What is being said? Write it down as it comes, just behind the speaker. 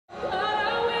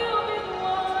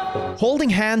Holding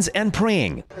hands and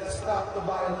praying,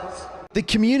 the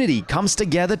community comes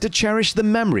together to cherish the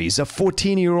memories of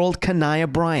 14-year-old Kanaya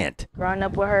Bryant. Growing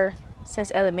up with her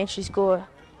since elementary school,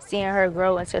 seeing her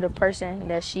grow into the person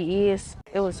that she is,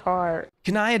 it was hard.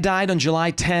 Kanaya died on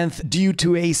July 10th due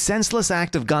to a senseless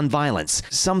act of gun violence,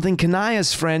 something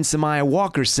Kanaya's friend Samaya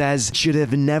Walker says should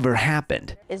have never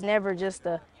happened. It's never just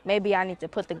maybe I need to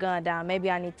put the gun down,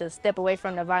 maybe I need to step away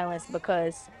from the violence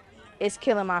because it's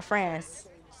killing my friends.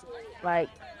 Like,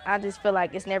 I just feel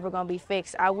like it's never going to be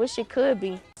fixed. I wish it could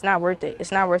be. It's not worth it.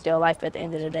 It's not worth your life at the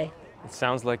end of the day. It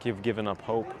sounds like you've given up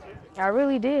hope. I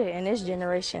really did in this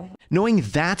generation. Knowing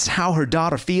that's how her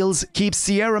daughter feels keeps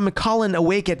Sierra McCullen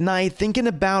awake at night thinking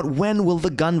about when will the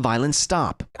gun violence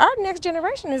stop. Our next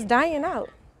generation is dying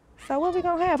out. So what we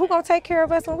gonna have? Who gonna take care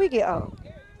of us when we get old?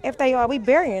 If they are, we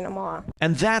burying them all.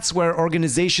 And that's where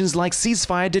organizations like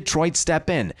Ceasefire Detroit step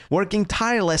in, working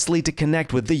tirelessly to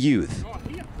connect with the youth.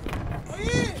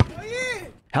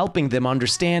 Helping them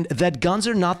understand that guns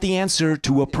are not the answer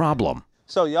to a problem.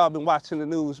 So y'all been watching the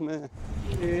news, man?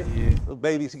 Yeah. The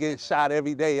babies getting shot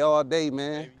every day, all day,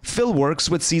 man. Phil works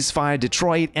with Ceasefire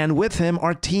Detroit, and with him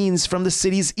are teens from the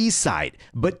city's east side,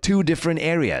 but two different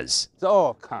areas. It's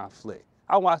all conflict.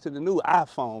 I watching the new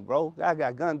iPhone, bro. I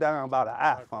got gunned down about an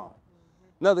iPhone.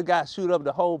 Another guy shoot up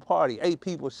the whole party. 8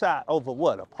 people shot over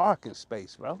what? A parking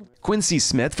space, bro. Quincy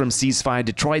Smith from Ceasefire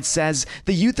Detroit says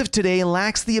the youth of today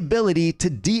lacks the ability to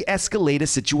de-escalate a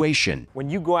situation. When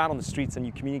you go out on the streets and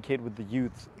you communicate with the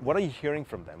youth, what are you hearing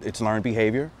from them? It's learned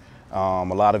behavior. A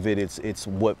lot of it's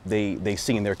what they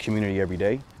see in their community every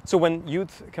day. So when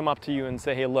youth come up to you and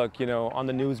say, hey, look, you know, on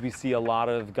the news we see a lot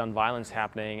of gun violence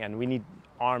happening and we need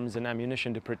arms and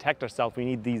ammunition to protect ourselves. We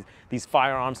need these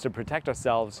firearms to protect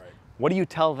ourselves. What do you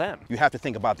tell them? You have to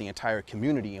think about the entire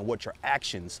community and what your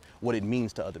actions, what it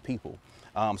means to other people.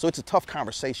 So it's a tough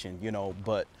conversation, you know,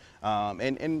 but,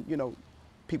 and you know,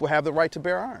 people have the right to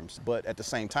bear arms, but at the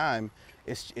same time,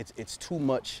 it's too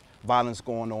much violence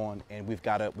going on, and we've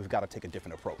got to take a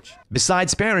different approach.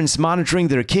 Besides parents monitoring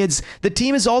their kids, the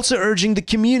team is also urging the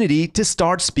community to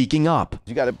start speaking up.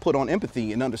 You got to put on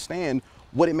empathy and understand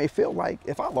what it may feel like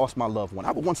if I lost my loved one.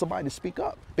 I would want somebody to speak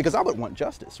up because I would want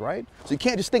justice, right? So you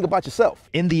can't just think about yourself.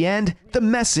 In the end, the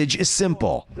message is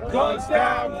simple. Guns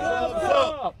down, guns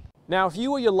up! Now, if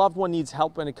you or your loved one needs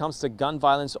help when it comes to gun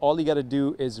violence, all you got to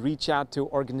do is reach out to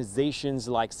organizations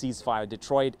like Ceasefire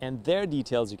Detroit, and their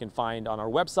details you can find on our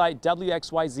website,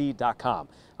 WXYZ.com.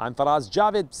 I'm Faraz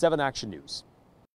Javed, 7 Action News.